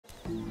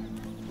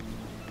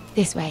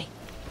This way.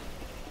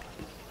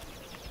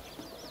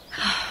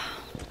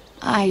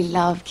 I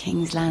love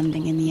King's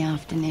Landing in the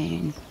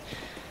afternoon.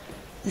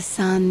 The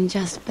sun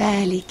just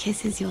barely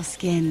kisses your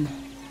skin.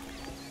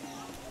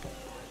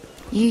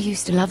 You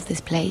used to love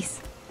this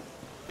place.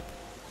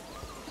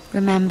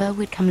 Remember,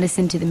 we'd come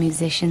listen to the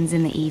musicians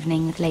in the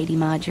evening with Lady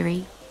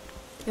Marjorie?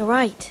 You're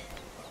right.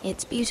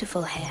 It's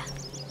beautiful here.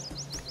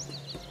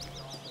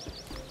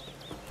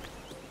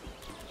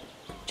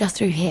 Just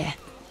through here.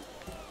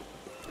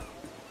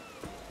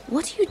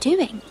 What are you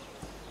doing?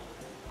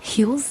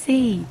 You'll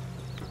see.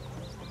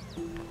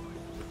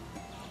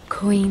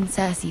 Queen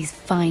Cersei's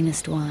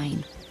finest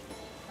wine.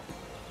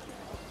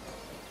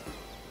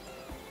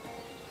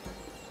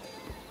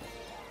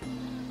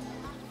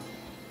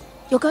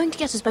 You're going to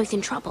get us both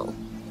in trouble.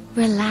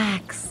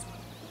 Relax.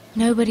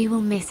 Nobody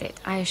will miss it,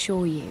 I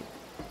assure you.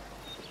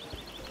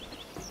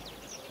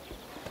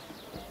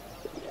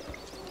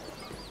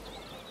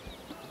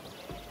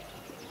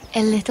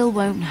 A little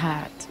won't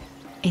hurt.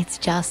 It's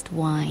just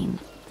wine.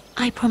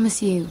 I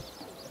promise you,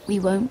 we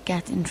won't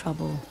get in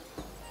trouble.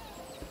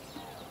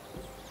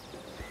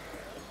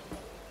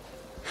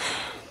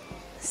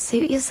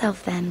 Suit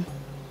yourself then.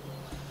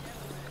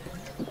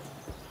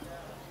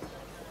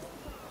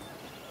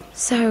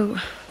 So,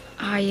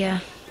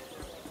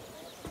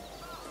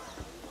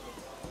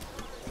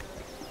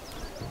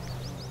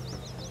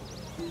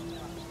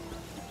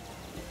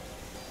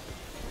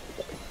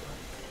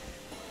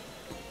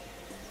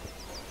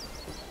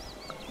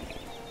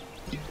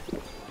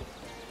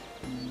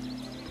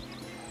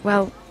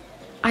 Well,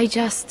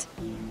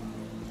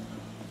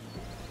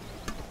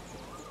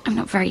 I'm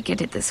not very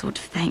good at this sort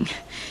of thing.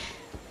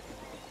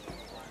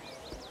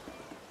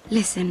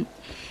 Listen,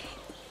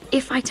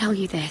 if I tell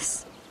you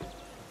this,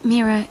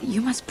 Mira,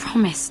 you must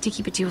promise to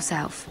keep it to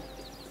yourself.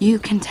 You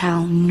can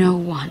tell no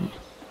one.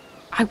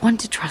 I want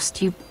to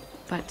trust you,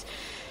 but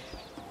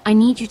I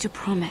need you to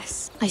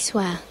promise. I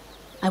swear,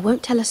 I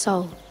won't tell a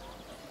soul.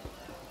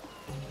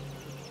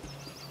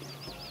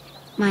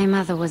 My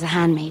mother was a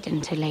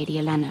handmaiden to Lady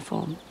Olenna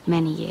for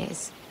many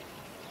years.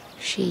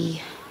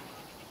 She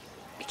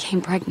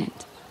became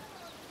pregnant.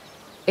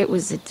 It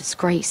was a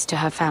disgrace to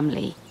her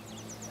family.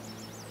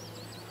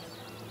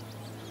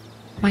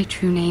 My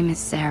true name is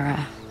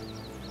Sarah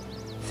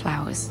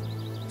Flowers.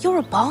 You're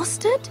a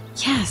bastard?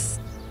 Yes.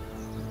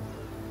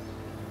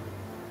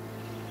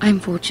 I'm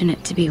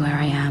fortunate to be where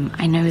I am,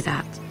 I know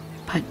that.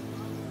 But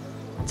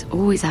to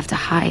always have to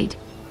hide.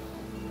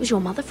 Was your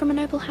mother from a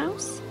noble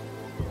house?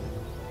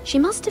 She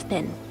must have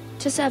been,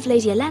 to serve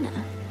Lady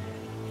Olenna.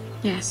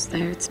 Yes, though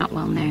it's not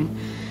well known.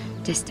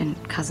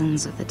 Distant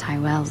cousins of the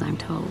Tyrells, I'm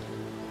told.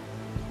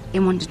 They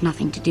wanted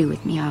nothing to do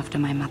with me after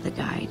my mother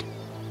died.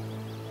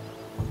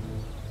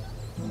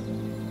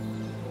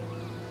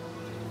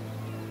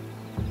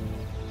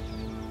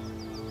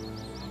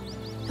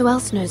 Who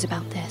else knows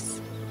about this?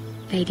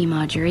 Lady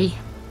Marjorie,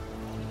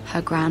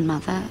 her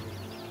grandmother,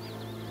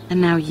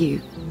 and now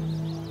you.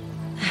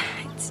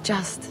 It's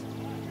just...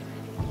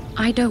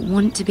 I don't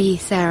want to be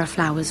Sarah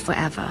Flowers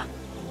forever.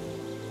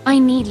 I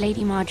need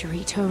Lady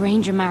Marjorie to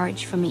arrange a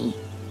marriage for me.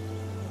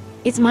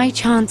 It's my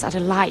chance at a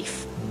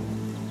life.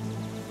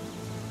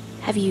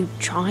 Have you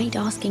tried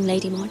asking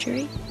Lady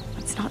Marjorie?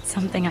 It's not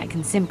something I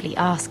can simply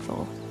ask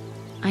for.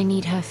 I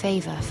need her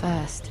favor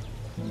first.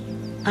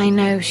 I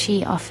know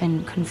she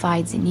often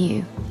confides in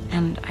you,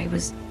 and I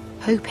was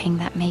hoping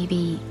that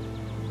maybe...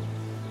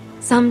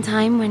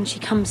 sometime when she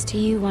comes to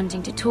you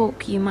wanting to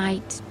talk, you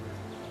might...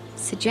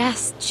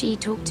 suggest she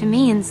talk to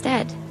me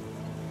instead.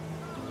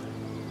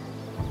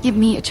 Give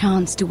me a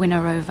chance to win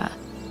her over.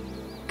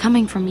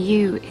 Coming from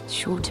you, it's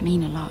sure to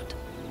mean a lot.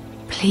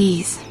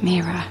 Please,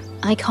 Mira.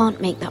 I can't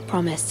make that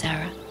promise,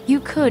 Sarah. You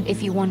could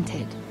if you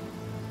wanted.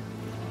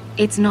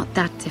 It's not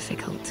that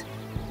difficult.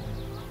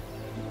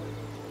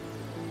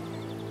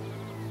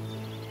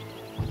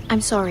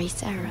 I'm sorry,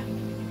 Sarah.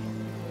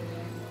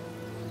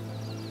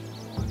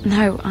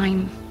 No,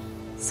 I'm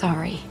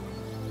sorry.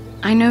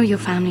 I know your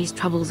family's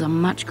troubles are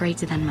much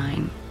greater than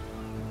mine.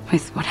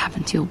 With what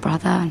happened to your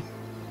brother and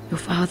your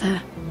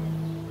father.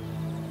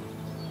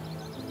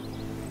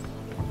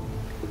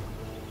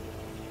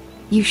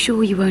 You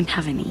sure you won't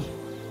have any?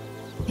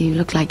 You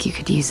look like you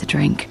could use a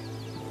drink.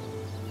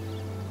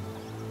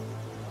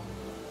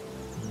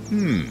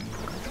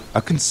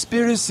 A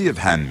conspiracy of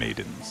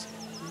handmaidens.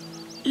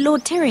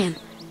 Lord Tyrion.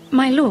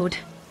 My lord.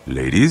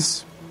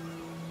 Ladies,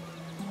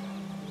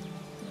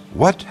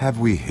 what have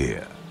we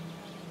here?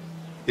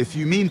 If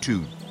you mean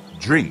to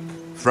drink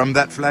from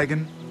that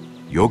flagon,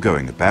 you're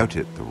going about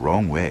it the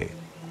wrong way.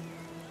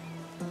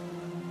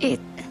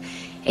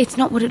 It's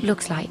not what it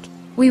looks like.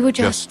 We were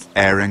Just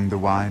airing the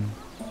wine?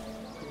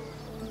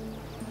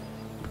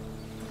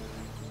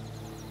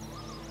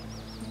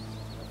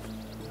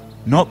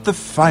 Not the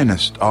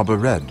finest arbor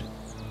red,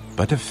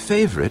 but a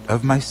favorite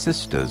of my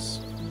sister's.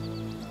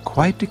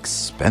 Quite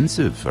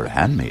expensive for a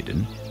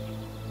handmaiden.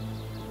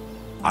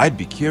 I'd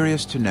be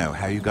curious to know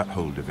how you got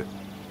hold of it.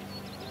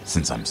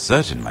 Since I'm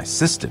certain my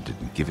sister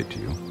didn't give it to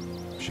you,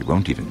 she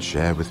won't even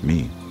share with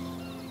me.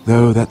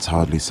 Though that's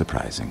hardly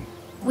surprising.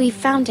 We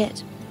found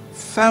it.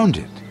 Found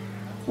it?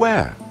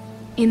 Where?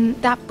 In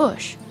that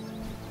bush.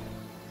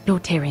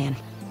 Lord Tyrion.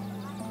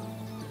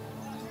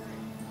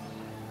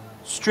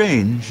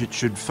 Strange it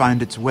should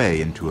find its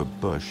way into a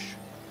bush.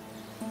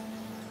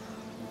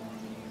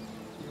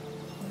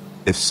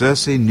 If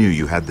Cersei knew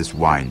you had this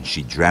wine,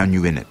 she'd drown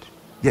you in it.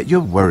 Yet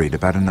you're worried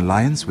about an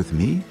alliance with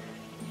me?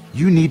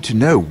 You need to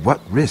know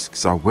what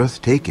risks are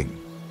worth taking.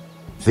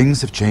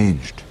 Things have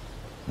changed.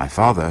 My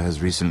father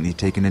has recently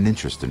taken an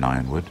interest in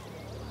Ironwood.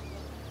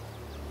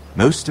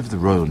 Most of the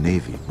Royal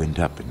Navy went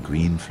up in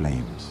green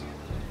flames.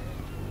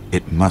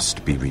 It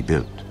must be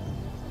rebuilt.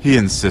 He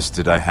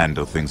insisted I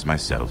handle things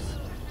myself.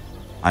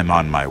 I'm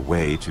on my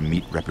way to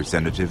meet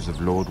representatives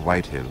of Lord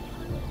Whitehill.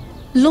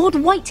 Lord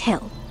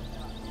Whitehill?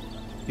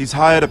 He's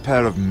hired a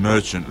pair of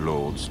merchant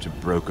lords to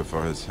broker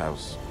for his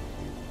house.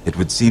 It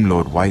would seem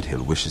Lord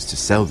Whitehill wishes to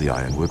sell the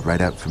Ironwood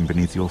right out from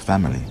beneath your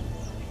family.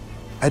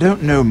 I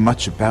don't know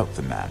much about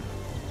the man,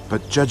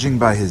 but judging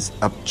by his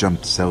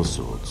up-jumped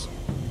sellswords,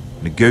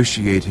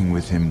 negotiating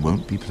with him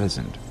won't be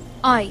pleasant.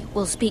 I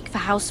will speak for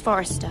House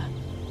Forrester.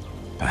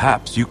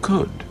 Perhaps you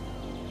could.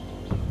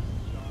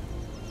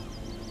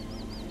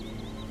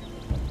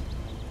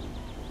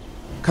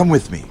 Come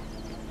with me.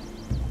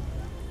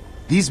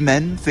 These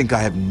men think I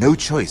have no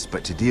choice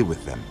but to deal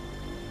with them.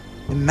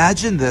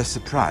 Imagine their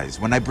surprise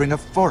when I bring a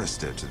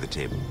Forrester to the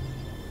table.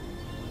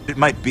 It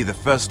might be the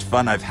first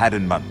fun I've had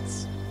in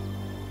months.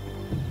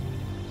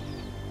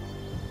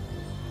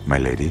 My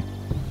lady.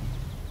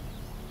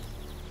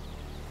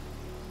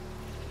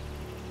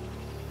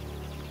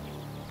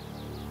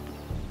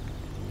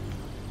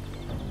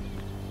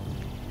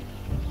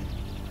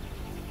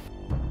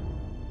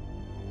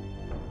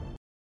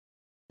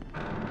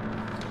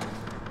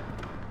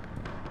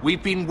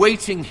 We've been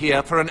waiting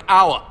here for an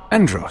hour.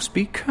 Andros,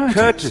 be courteous.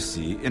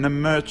 Courtesy in a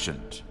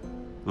merchant.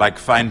 Like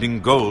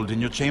finding gold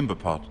in your chamber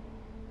pot.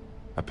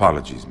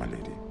 Apologies, my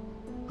lady.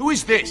 Who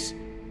is this?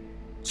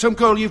 Some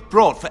girl you've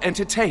brought for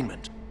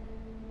entertainment?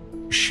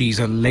 She's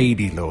a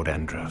lady, Lord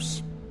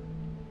Andros.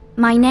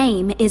 My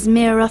name is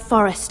Mira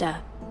Forrester.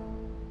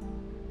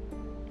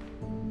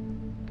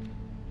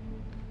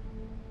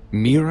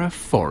 Mira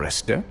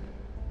Forrester?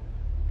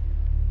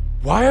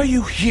 Why are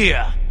you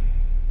here?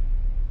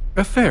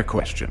 A fair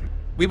question.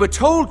 We were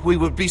told we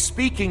would be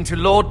speaking to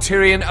Lord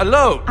Tyrion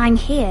alone. I'm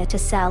here to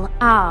sell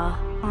our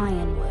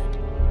Ironwood,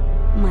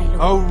 my lord.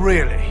 Oh,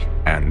 really?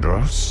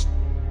 Andros?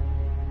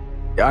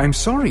 I'm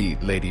sorry,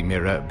 Lady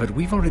Mira, but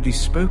we've already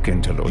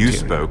spoken to Lord You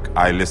Tyrion. spoke,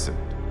 I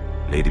listened.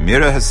 Lady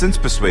Mira has since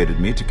persuaded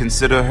me to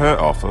consider her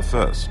offer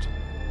first.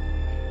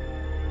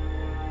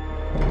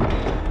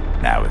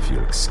 Now, if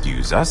you'll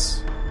excuse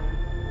us...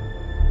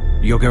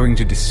 You're going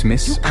to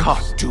dismiss You us?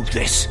 can't do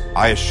this.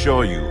 I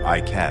assure you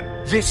I can.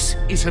 This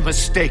is a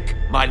mistake,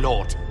 my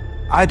lord.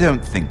 I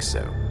don't think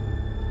so.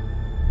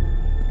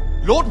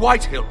 Lord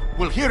Whitehill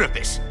will hear of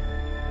this.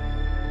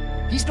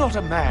 He's not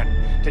a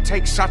man to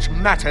take such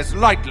matters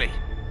lightly.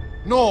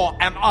 Nor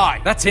am I.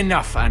 That's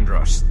enough,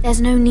 Andros. There's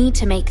no need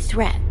to make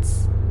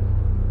threats.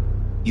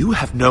 You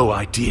have no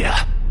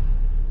idea.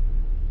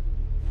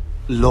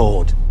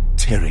 Lord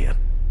Tyrion.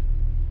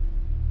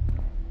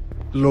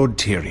 Lord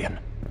Tyrion,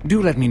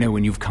 do let me know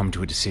when you've come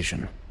to a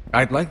decision.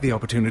 I'd like the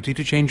opportunity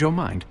to change your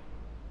mind.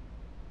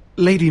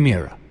 Lady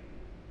Mira.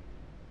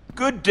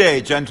 Good day,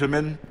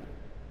 gentlemen.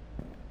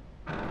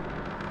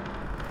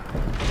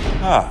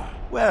 Ah,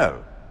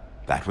 well,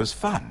 that was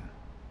fun.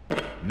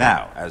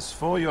 Now, as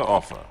for your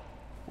offer,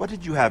 what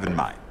did you have in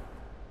mind?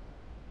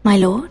 My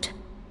lord?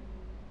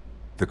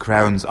 The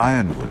Crown's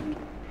Ironwood.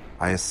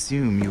 I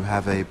assume you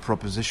have a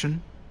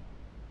proposition?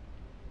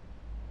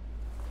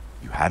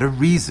 You had a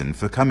reason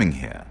for coming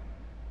here.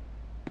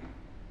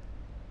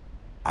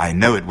 I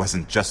know it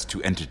wasn't just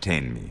to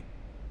entertain me.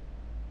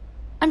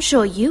 I'm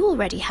sure you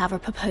already have a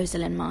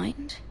proposal in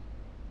mind.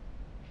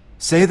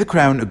 Say the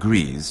Crown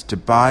agrees to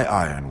buy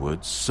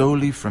Ironwood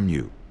solely from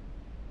you.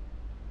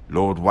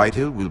 Lord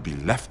Whitehill will be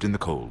left in the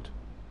cold.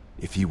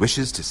 If he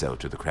wishes to sell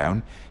to the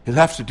Crown, he'll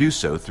have to do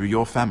so through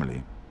your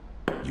family.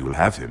 You will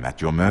have him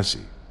at your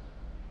mercy.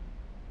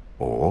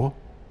 Or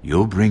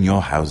you'll bring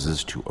your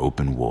houses to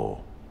open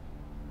war.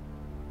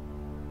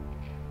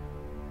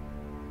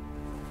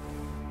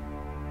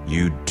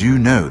 You do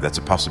know that's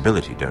a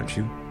possibility, don't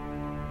you?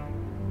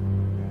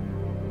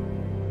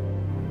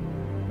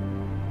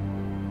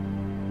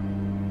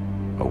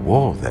 A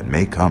war that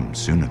may come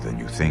sooner than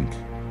you think.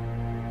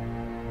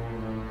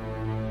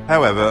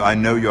 However, I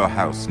know your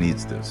house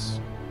needs this.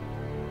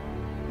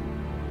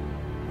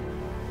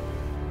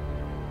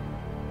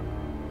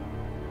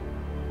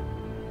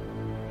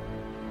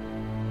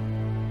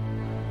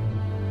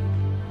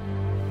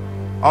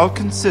 I'll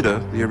consider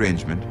the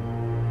arrangement.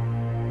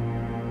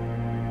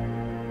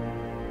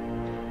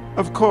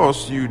 Of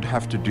course, you'd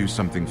have to do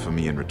something for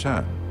me in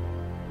return.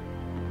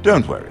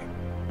 Don't worry.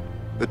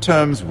 The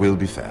terms will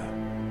be fair.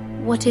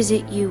 What is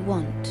it you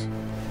want?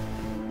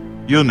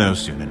 You'll know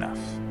soon enough.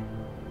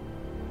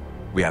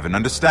 We have an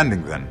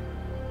understanding then.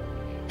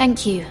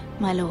 Thank you,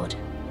 my lord.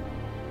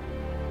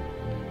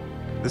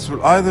 This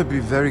will either be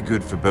very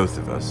good for both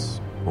of us,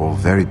 or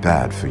very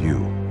bad for you.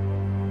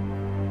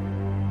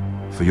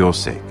 For your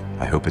sake,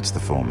 I hope it's the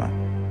former.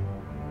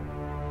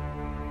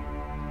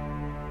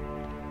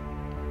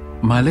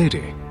 My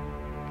lady.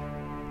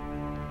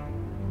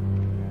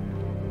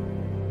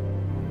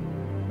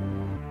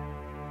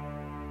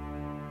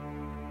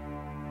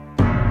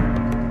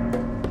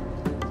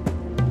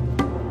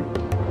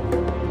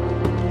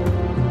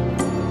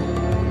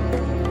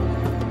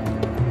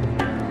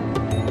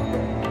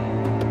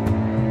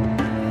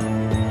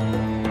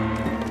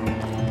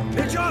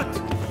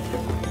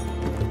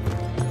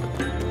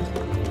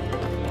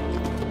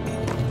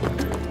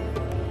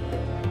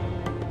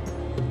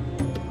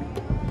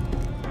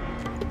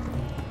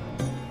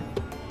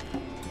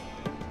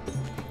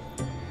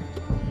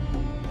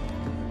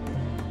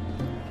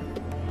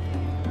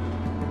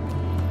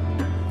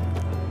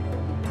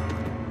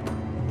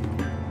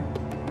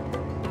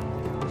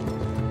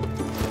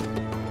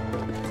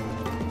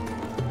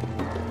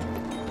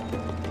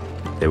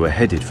 They were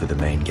headed for the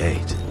main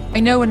gate. I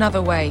know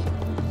another way.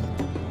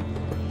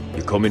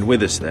 You coming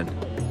with us then?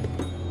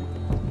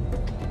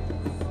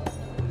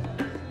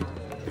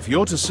 If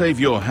you're to save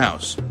your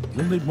house,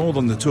 you'll need more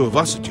than the two of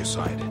us at your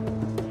side.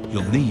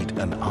 You'll need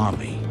an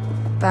army.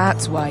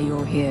 That's why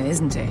you're here,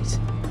 isn't it?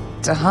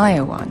 To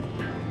hire one.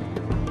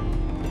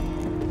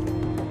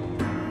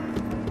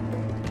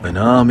 An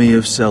army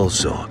of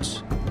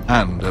sellswords.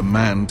 And a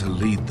man to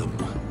lead them.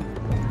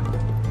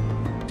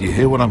 Do you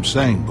hear what I'm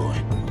saying, boy?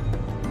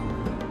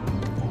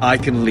 I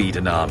can lead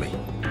an army.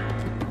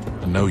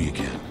 I know you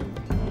can.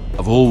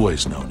 I've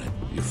always known it.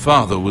 Your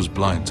father was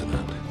blind to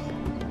that.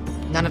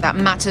 None of that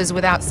matters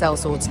without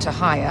sellswords to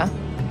hire,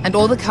 and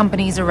all the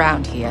companies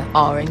around here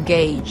are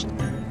engaged.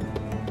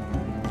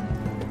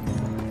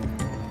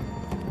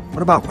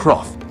 What about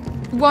Croft?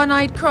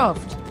 One-Eyed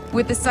Croft,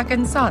 with the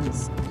second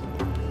sons.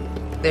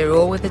 They're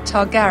all with the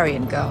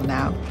Targaryen girl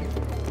now.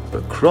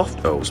 But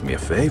Croft owes me a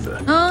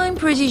favor. I'm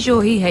pretty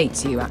sure he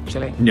hates you,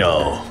 actually.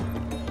 No.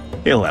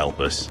 He'll help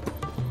us.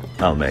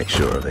 I'll make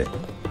sure of it.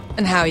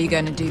 And how are you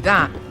going to do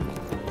that?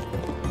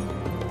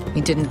 We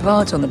didn't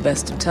part on the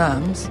best of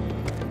terms.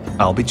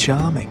 I'll be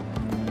charming.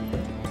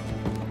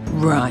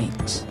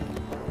 Right.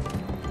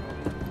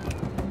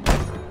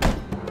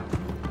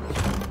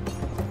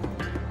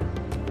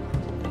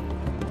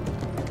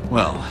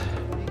 Well,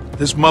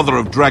 this mother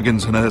of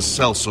dragons and her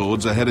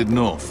sellswords are headed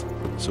north,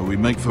 so we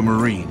make for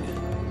Marine.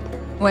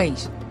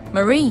 Wait,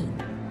 Marine?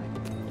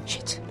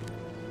 Shit.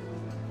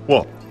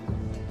 What?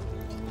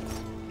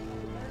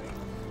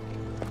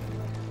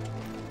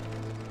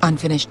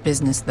 Unfinished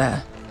business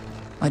there.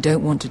 I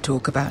don't want to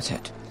talk about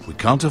it. We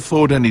can't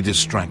afford any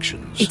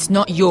distractions. It's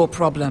not your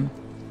problem.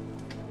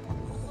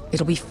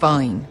 It'll be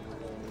fine.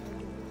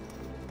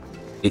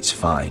 It's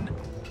fine.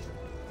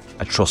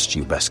 I trust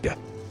you, Beskar.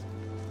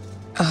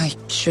 I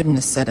shouldn't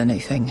have said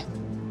anything.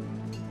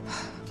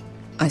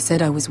 I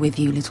said I was with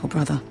you, little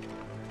brother.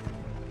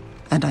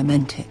 And I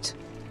meant it.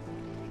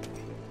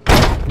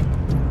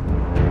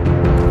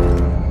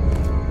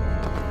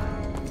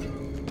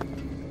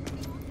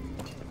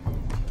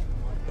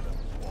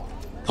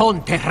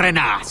 Ponte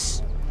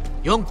Renas.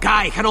 Yon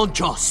kai kanon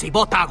Jossi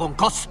botagon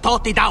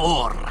costoti da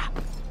ora.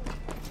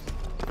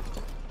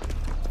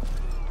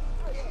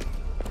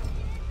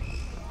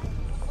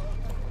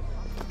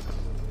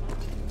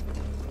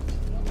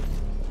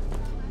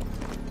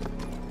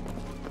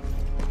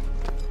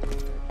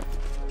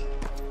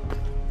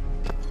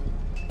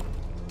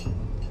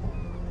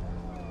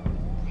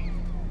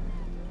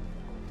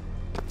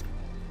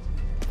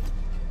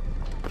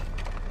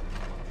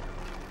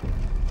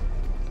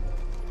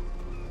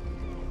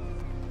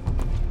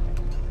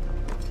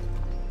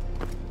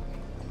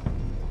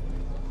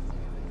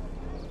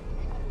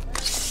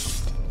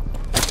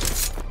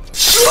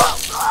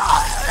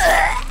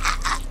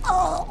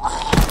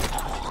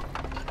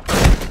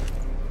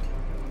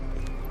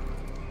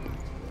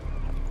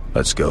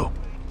 Let's go.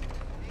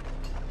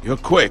 You're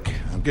quick,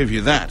 I'll give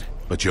you that.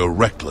 But you're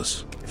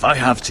reckless. If I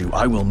have to,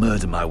 I will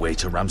murder my way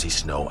to Ramsay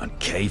Snow and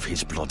cave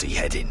his bloody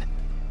head in.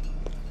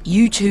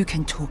 You two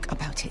can talk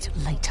about it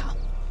later.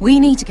 We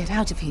need to get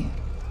out of here.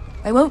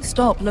 They won't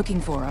stop looking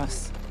for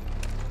us.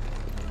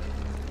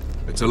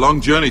 It's a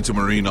long journey to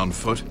Marine on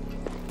foot.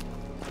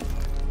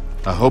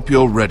 I hope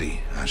you're ready,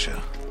 Asher.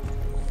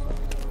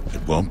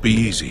 It won't be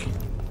easy.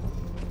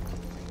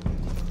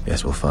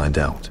 Yes, we'll find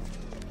out.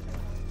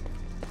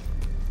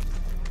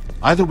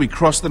 Either we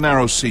cross the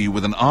narrow sea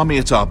with an army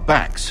at our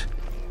backs,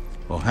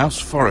 or House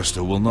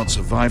Forrester will not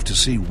survive to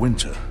see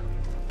winter.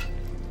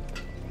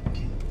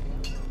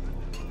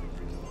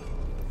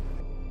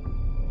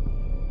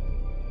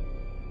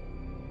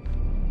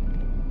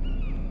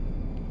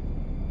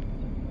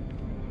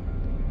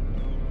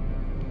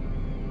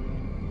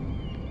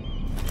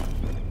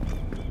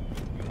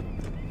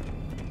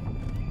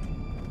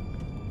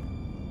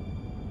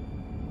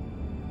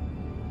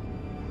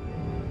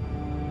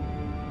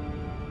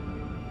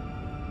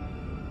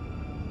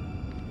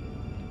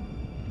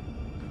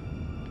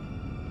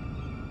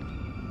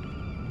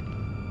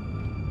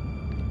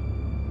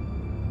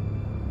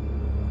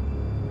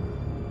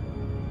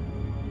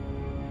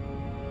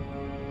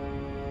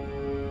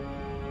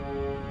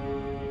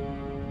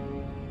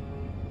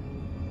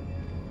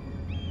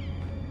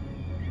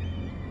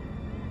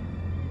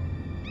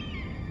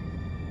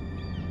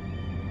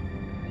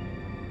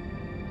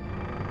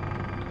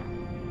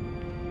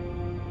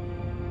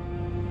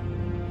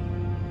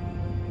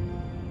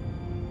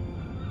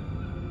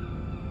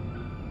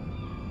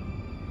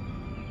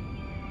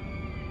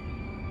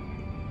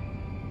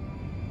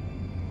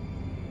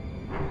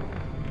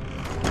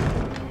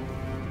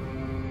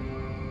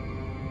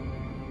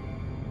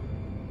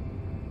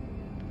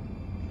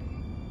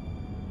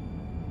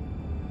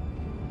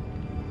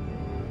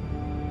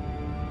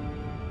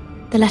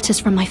 The letters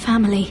from my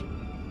family.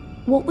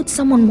 What would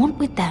someone want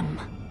with them?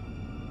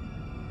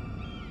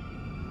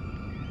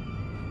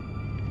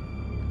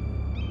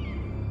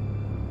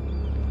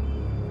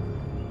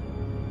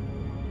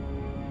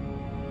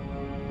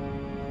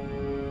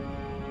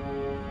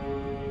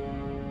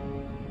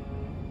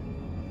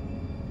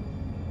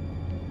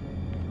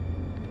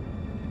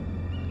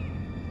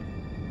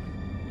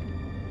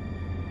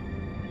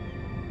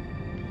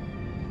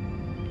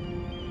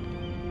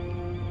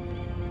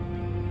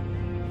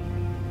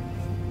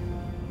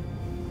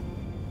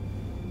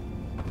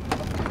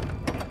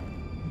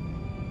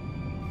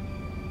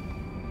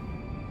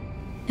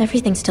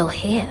 Everything's still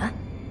here.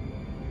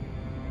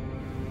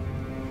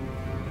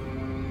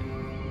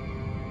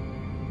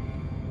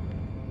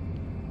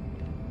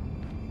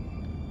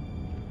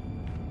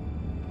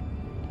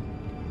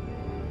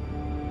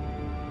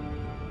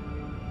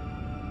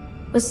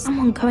 Was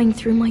someone going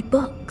through my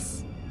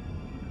books?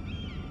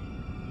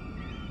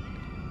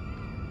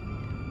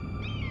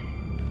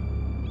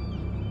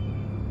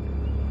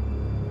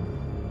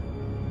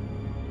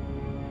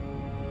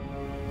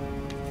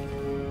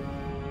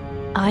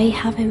 I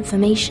have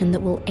information that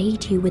will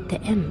aid you with the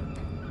imp.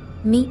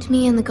 Meet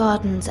me in the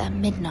gardens at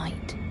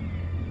midnight.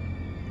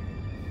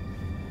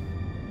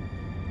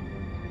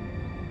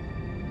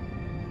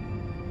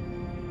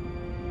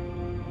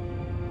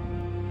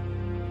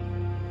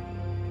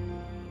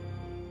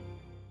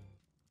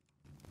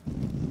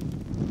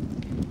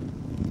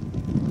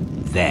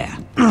 There.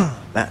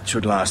 That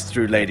should last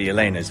through Lady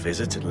Elena's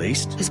visit, at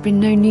least. There's been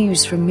no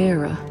news from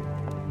Mira.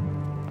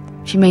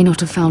 She may not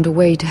have found a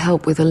way to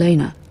help with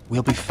Elena.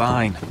 We'll be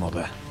fine,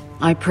 Mother.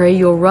 I pray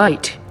you're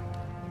right.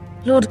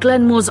 Lord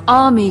Glenmore's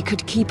army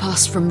could keep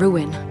us from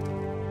ruin.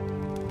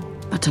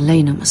 But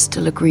Elena must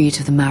still agree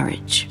to the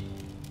marriage.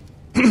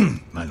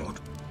 My lord.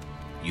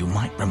 You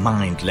might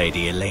remind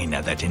Lady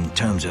Elena that in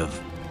terms of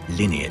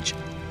lineage,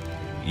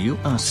 you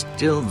are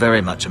still very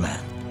much a man.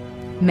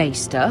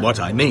 Maester? What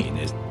I mean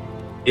is,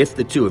 if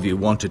the two of you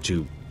wanted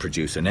to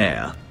produce an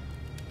heir...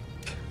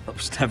 That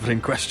was never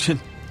in question.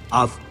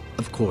 Of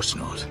course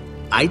not.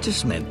 I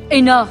just meant...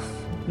 Enough,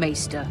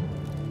 Maester.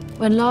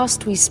 When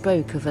last we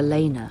spoke of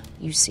Elena,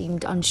 you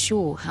seemed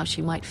unsure how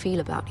she might feel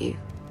about you.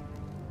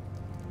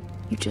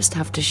 You just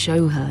have to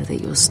show her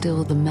that you're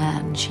still the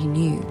man she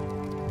knew.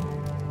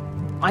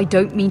 I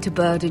don't mean to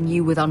burden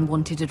you with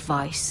unwanted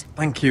advice.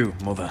 Thank you,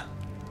 Mother.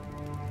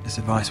 This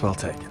advice well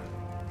taken.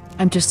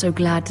 I'm just so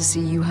glad to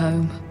see you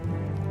home.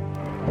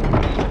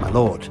 My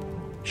lord,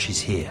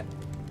 she's here.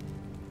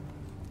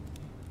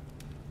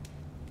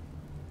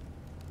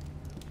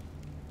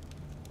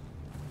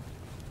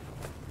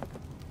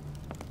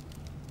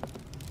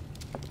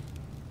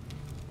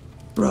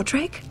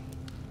 Roderick?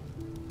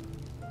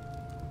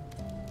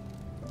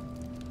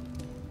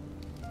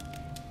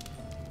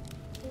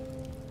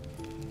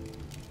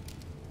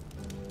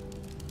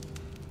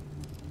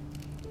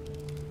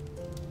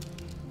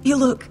 You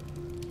look...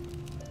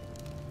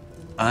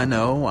 I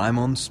know, I'm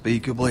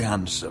unspeakably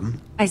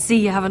handsome. I see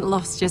you haven't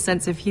lost your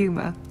sense of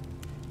humor.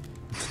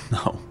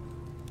 No,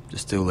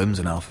 just two limbs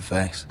and half a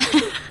face.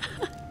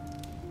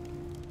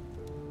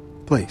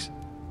 Please.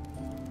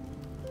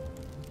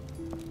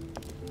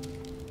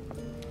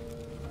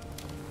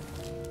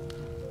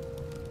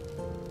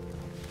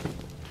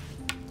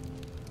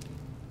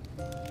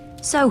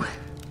 So,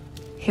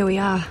 here we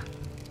are.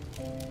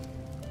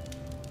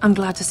 I'm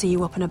glad to see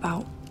you up and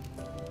about.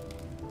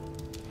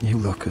 You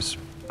look as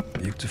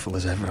beautiful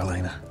as ever,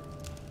 Elena.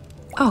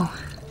 Oh,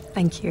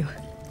 thank you.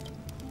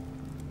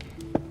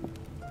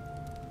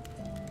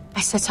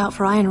 I set out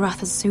for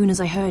Ironrath as soon as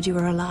I heard you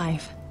were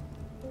alive.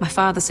 My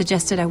father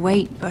suggested I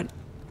wait, but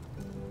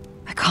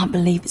I can't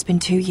believe it's been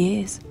 2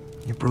 years.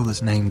 Your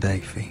brother's name day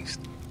feast.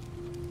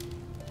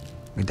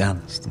 We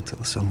danced until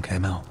the sun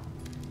came out.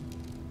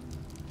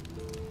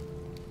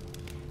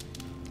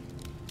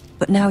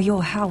 But now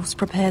your house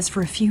prepares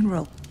for a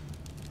funeral.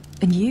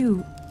 And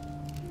you...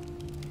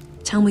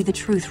 Tell me the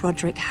truth,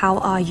 Roderick. How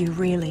are you,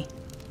 really?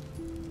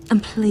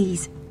 And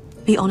please,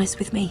 be honest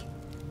with me.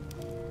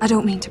 I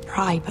don't mean to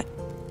pry, but...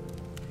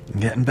 I'm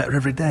getting better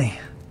every day.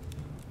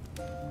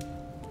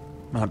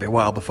 Might be a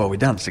while before we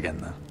dance again,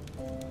 though.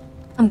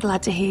 I'm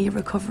glad to hear you're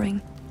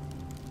recovering.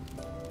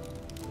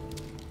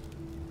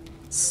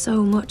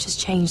 So much has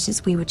changed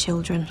since we were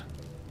children.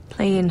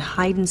 Playing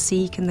hide and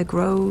seek in the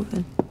grove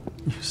and...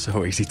 You're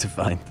so easy to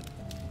find.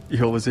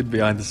 You always hid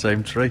behind the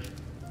same tree.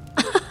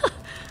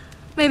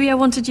 Maybe I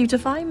wanted you to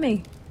find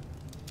me.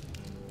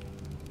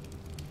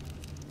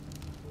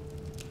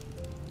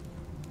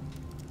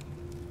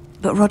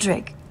 But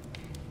Roderick...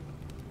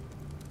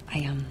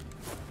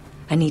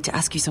 I need to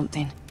ask you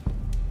something.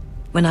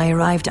 When I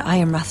arrived at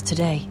Ironrath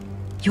today,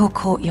 your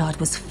courtyard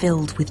was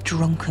filled with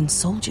drunken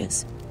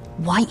soldiers.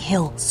 White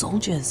Hill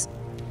soldiers.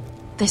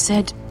 They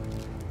said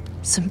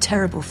some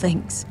terrible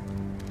things.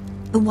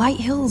 The White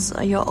Hills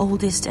are your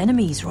oldest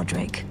enemies,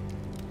 Roderick.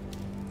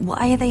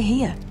 Why are they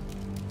here?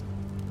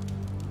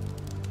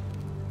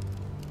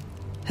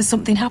 Has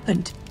something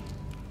happened?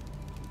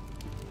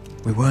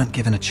 We weren't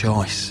given a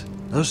choice.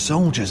 Those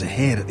soldiers are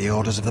here at the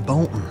orders of the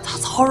Bolton.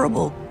 That's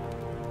horrible.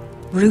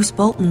 Roose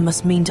Bolton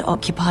must mean to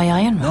occupy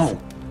Ironrath.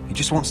 No, he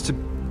just wants to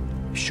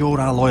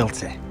assure our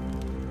loyalty.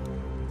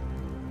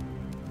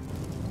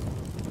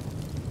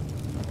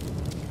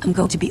 I'm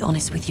going to be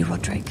honest with you,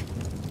 Roderick.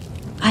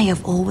 I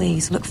have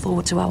always looked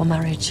forward to our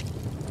marriage.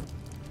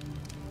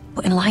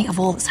 But in light of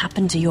all that's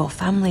happened to your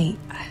family...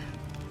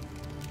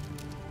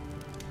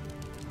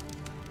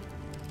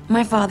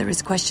 My father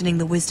is questioning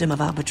the wisdom of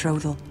our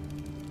betrothal.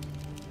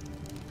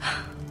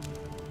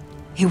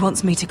 He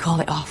wants me to call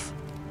it off.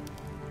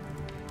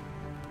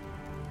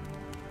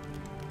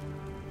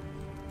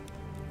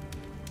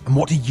 And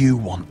what do you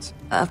want?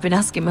 I've been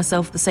asking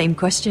myself the same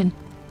question.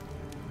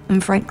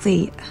 And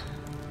frankly,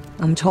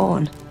 I'm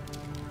torn.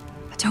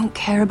 I don't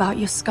care about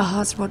your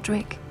scars,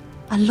 Roderick.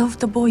 I love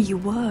the boy you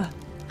were,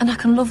 and I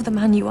can love the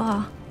man you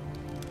are.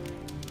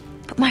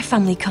 But my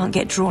family can't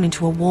get drawn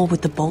into a war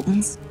with the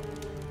Boltons.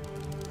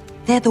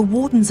 They're the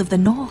Wardens of the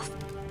North.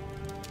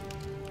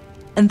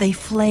 And they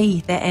flay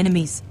their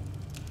enemies.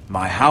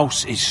 My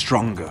house is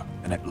stronger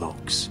than it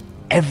looks.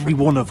 Every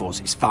one of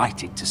us is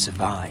fighting to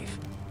survive,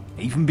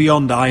 even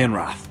beyond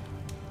Ironrath.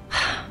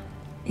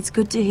 It's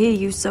good to hear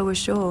you so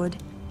assured.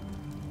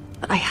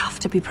 But I have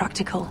to be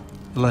practical.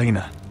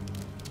 Elena.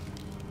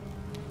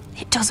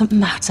 It doesn't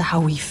matter how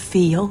we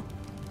feel.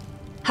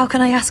 How can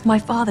I ask my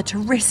father to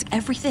risk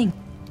everything?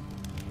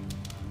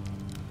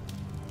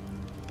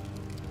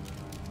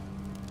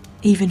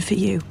 Even for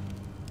you.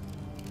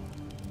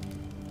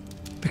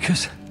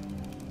 Because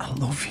I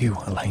love you,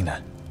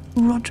 Elena.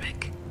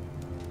 Roderick.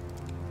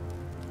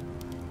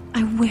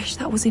 I wish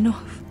that was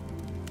enough.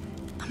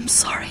 I'm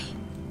sorry.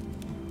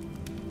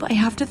 But I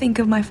have to think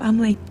of my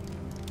family.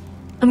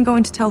 I'm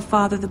going to tell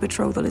Father the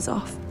betrothal is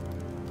off.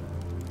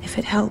 If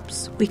it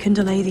helps, we can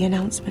delay the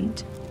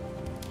announcement.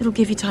 It'll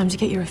give you time to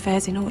get your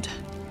affairs in order.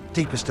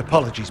 Deepest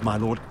apologies, my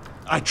lord.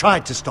 I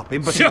tried to stop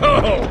him, but... So,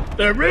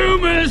 the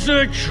rumors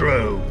are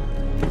true.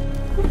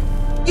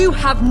 You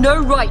have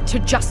no right to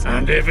just...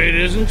 And if it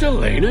isn't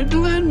Elena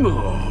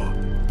Glenmore?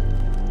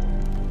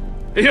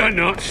 You're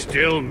not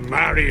still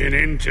marrying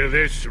into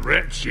this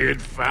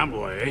wretched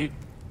family?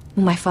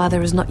 My father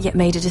has not yet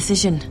made a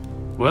decision.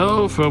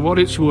 Well, for what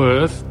it's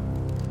worth,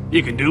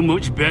 you can do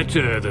much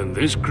better than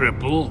this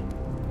cripple.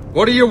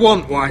 What do you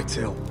want,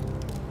 Whitehill?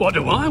 What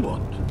do I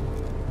want?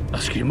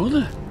 Ask your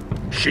mother.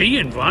 She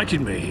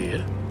invited me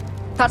here.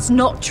 That's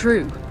not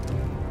true.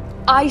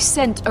 I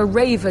sent a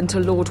raven to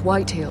Lord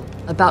Whitehill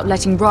about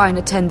letting Brian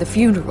attend the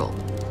funeral,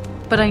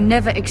 but I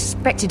never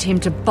expected him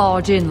to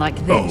barge in like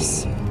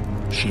this.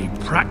 Oh, she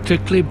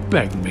practically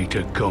begged me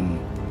to come.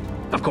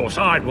 Of course,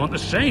 I'd want the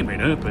same in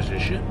her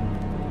position.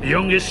 The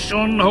youngest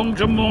son home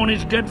to mourn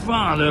his dead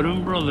father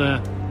and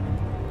brother.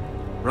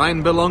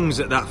 Ryan belongs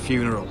at that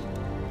funeral,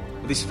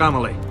 with his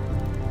family.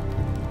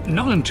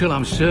 Not until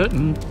I'm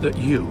certain that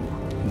you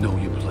know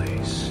your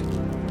place.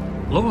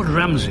 Lord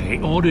Ramsay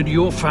ordered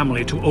your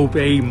family to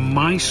obey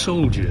my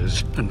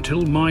soldiers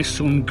until my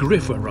son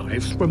Griff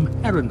arrives from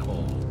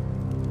Harrenhal.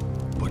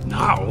 But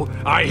now,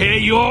 I hear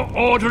you're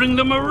ordering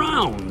them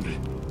around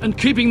and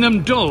keeping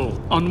them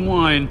dull on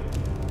wine.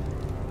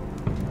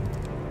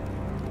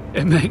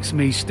 It makes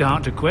me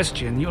start to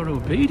question your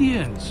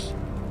obedience.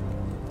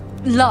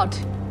 Lud,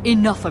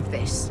 enough of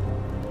this.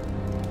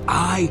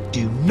 I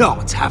do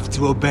not have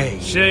to obey.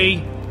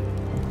 See?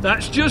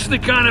 That's just the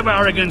kind of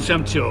arrogance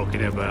I'm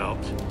talking about.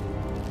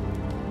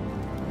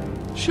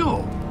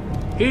 So,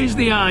 here's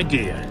the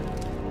idea.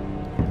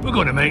 We're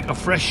going to make a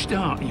fresh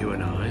start, you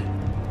and I.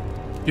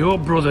 Your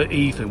brother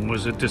Ethan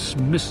was a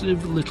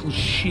dismissive little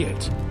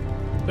shit,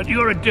 but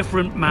you're a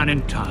different man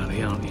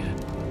entirely, aren't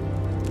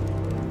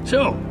you?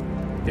 So,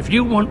 if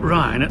you want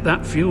Ryan at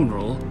that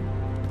funeral,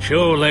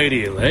 show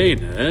Lady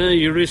Elena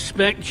you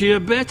respect your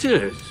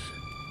betters.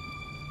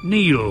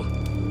 Kneel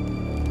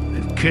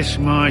and kiss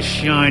my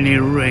shiny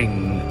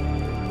ring.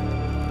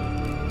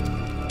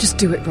 Just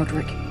do it,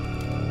 Roderick.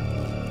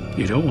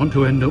 You don't want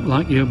to end up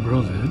like your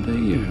brother,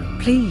 do you?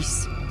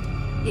 Please.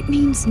 It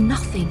means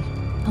nothing,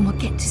 and we'll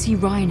get to see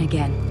Ryan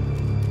again.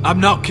 I'm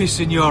not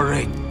kissing your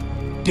ring.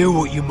 Do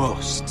what you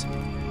must.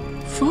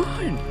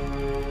 Fine.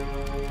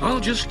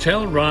 I'll just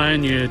tell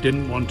Ryan you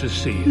didn't want to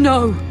see him.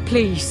 No,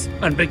 please.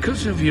 And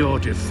because of your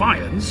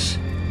defiance,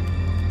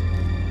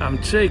 I'm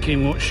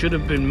taking what should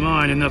have been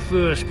mine in the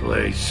first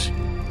place.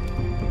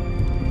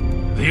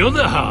 The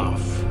other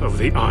half of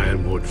the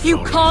Ironwood Forest. You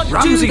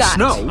can't do that!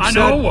 Snow I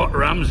know what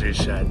Ramsay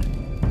said.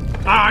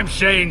 I'm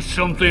saying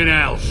something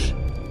else.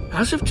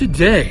 As of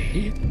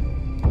today,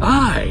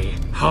 I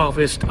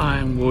harvest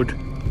ironwood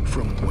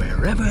from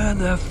wherever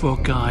the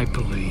fuck I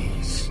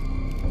please.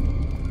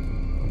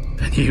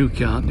 And you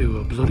can't do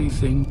a bloody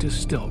thing to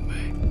stop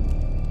me.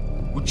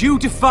 Would you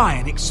defy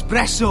an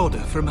express order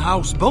from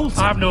House Bolton?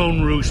 I've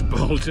known Roose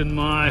Bolton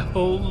my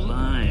whole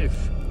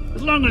life.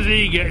 As long as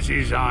he gets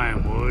his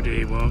ironwood,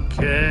 he won't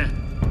care.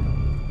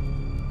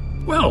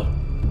 Well,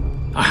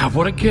 I have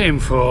what I came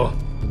for.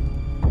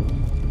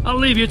 I'll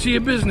leave you to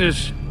your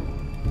business.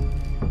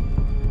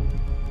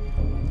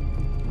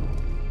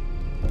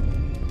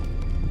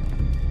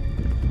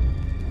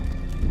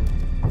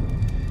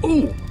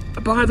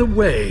 By the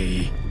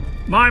way,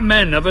 my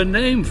men have a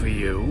name for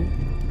you.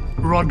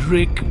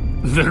 Roderick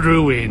the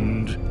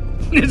Ruined.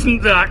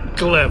 Isn't that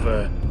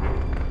clever?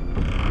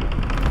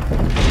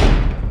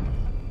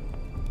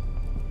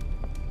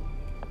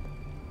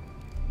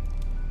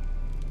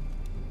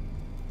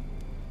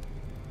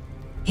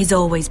 He's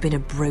always been a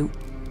brute.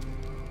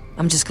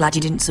 I'm just glad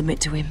you didn't submit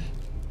to him.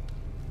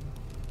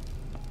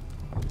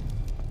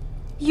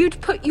 You'd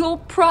put your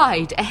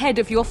pride ahead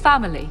of your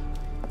family?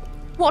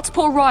 What's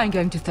poor Ryan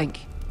going to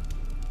think?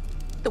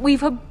 That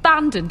we've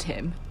abandoned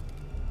him?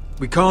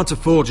 We can't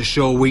afford to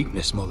show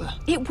weakness, Mother.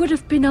 It would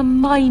have been a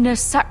minor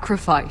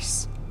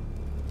sacrifice.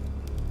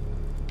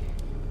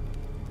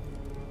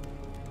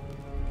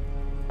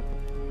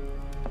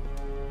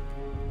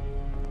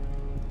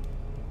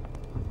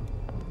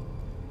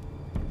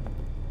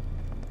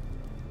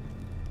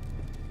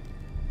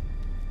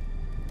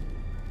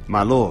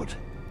 My lord,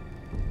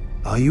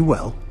 are you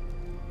well?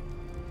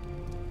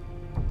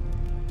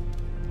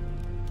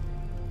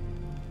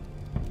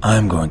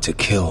 I'm going to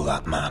kill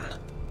that man.